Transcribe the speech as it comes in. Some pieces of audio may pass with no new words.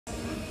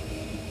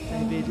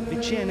David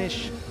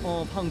VECSERNYES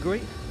of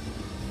Hungary.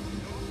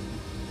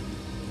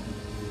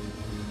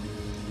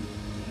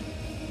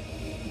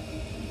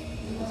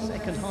 The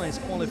second highest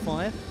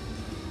qualifier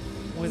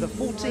with a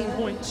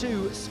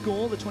 14.2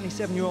 score, the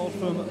 27-year-old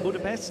from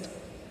Budapest.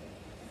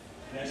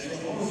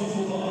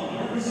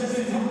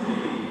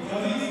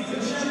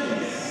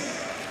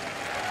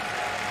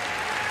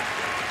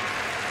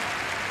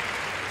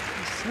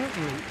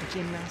 Certainly a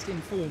gymnast in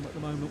form at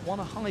the moment. Won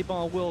a high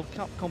bar World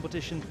Cup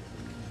competition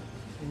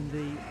in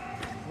the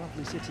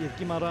lovely city of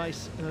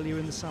Guimarães earlier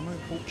in the summer in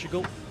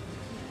Portugal.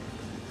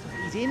 So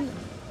he's in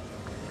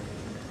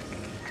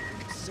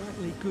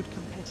certainly good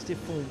competitive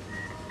form.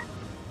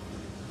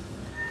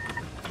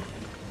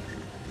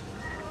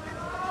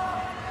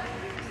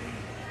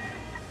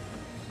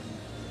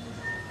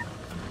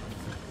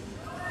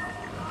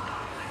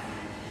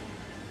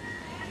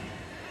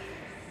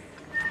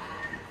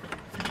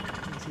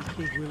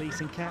 Big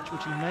releasing catch,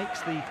 which he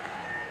makes, the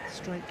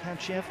straight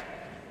Kachev.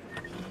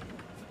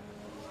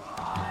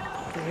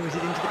 There is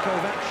it into the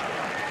Kovac.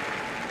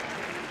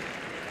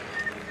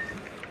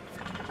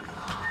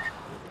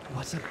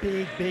 What a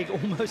big,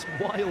 almost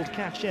wild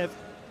Kachev.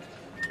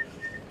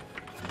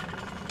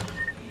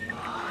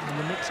 And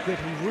the mixed grip,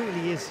 he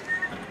really is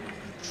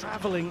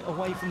travelling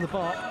away from the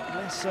bar,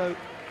 less so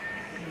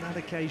on that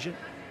occasion.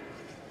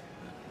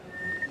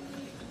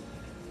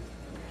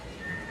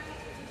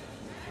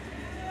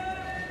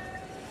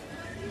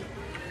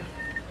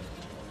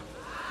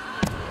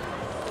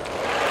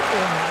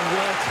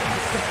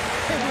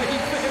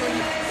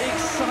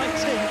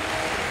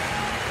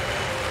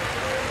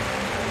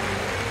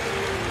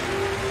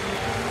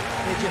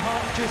 Did your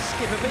heart just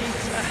skip a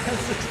beat as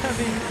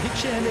David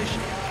VECSERNYES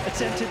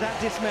attempted that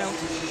dismount?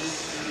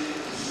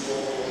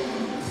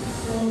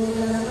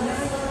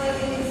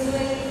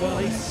 Well,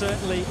 he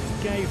certainly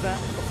gave that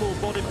a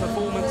full-bodied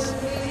performance.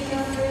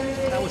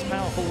 That was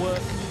powerful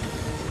work.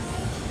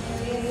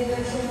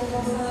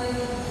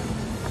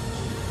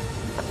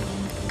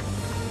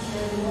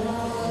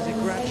 He's a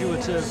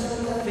graduate of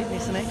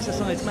fitness and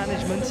exercise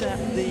management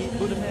at the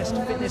Budapest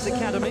Fitness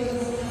Academy.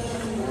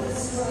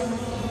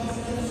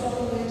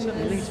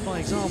 Certainly leads by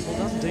example,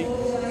 doesn't he?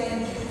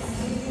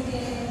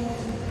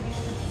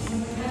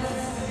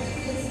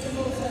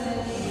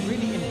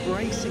 Really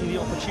embracing the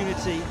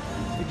opportunity,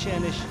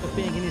 VECSERNYES, of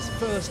being in his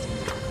first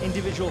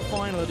individual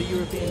final of the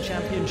European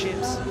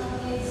Championships.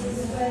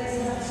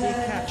 Big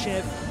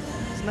Kachev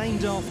is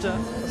named after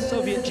a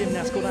Soviet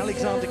gymnast called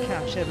Alexander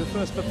Kachev, who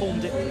first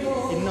performed it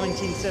in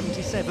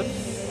 1977.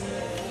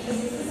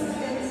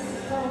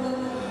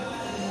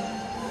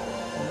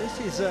 And this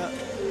is a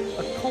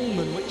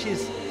Coleman, which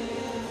is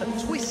a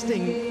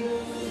twisting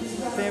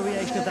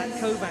variation of that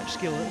Kovac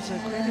skill that was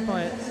created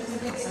by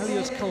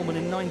Alois Coleman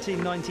in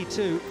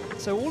 1992.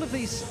 So all of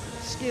these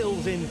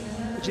skills in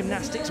the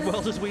gymnastics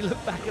world, as we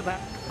look back at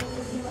that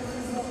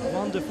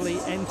wonderfully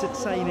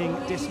entertaining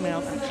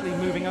dismount, actually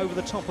moving over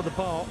the top of the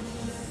bar.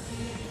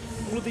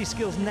 All of these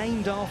skills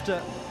named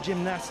after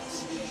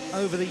gymnasts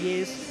over the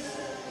years.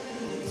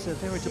 It's a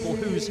veritable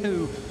who's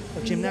who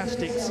of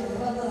gymnastics,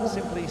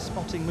 simply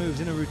spotting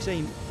moves in a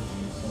routine.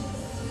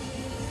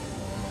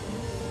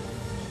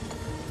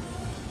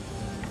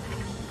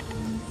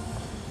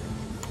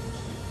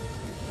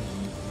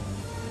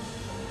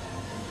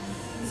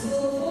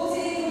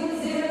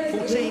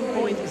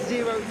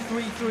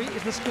 .033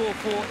 is the score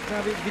for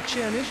David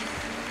VECSERNYES,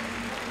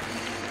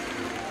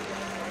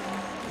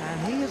 and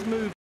he has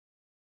moved